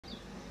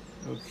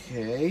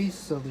Okay,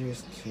 so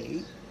there's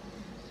Kate.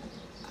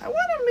 I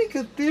want to make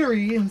a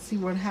theory and see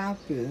what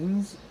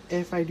happens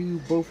if I do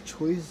both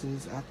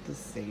choices at the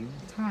same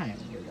time.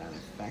 Will that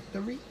affect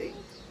everything?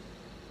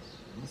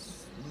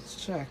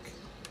 Let's check.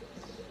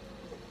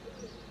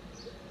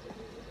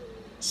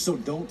 So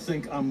don't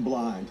think I'm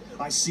blind.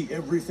 I see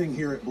everything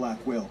here at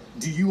Blackwell.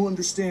 Do you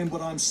understand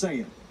what I'm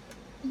saying?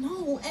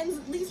 No,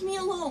 and leave me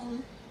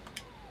alone.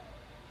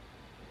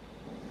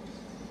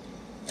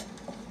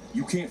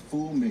 You can't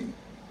fool me.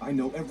 I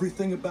know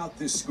everything about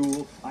this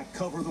school. I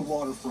cover the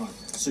waterfront.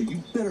 So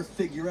you better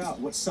figure out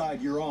what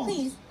side you're on.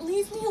 Please,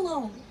 leave me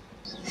alone.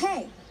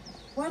 Hey,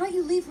 why don't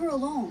you leave her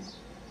alone?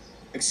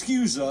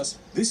 Excuse us.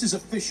 This is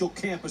official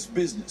campus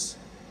business.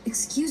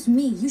 Excuse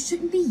me, you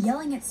shouldn't be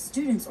yelling at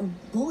students or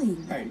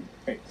bullying them.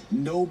 Hey,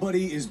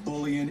 nobody is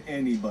bullying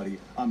anybody.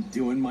 I'm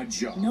doing my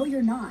job. No,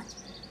 you're not.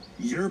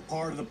 You're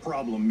part of the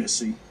problem,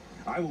 Missy.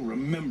 I will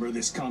remember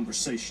this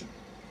conversation.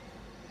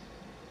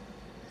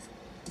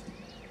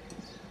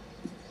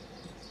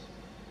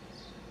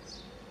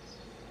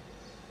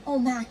 Oh,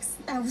 Max,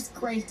 that was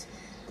great.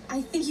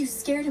 I think you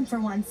scared him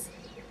for once.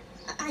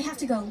 I have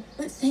to go,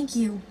 but thank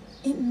you.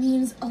 It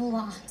means a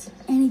lot.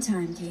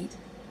 Anytime, Kate.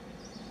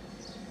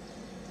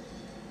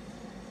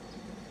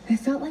 I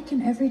felt like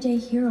an everyday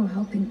hero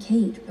helping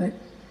Kate, but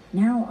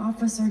now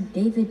Officer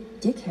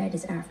David Dickhead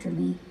is after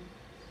me.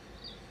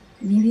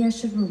 Maybe I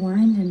should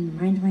rewind and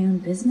mind my own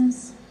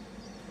business?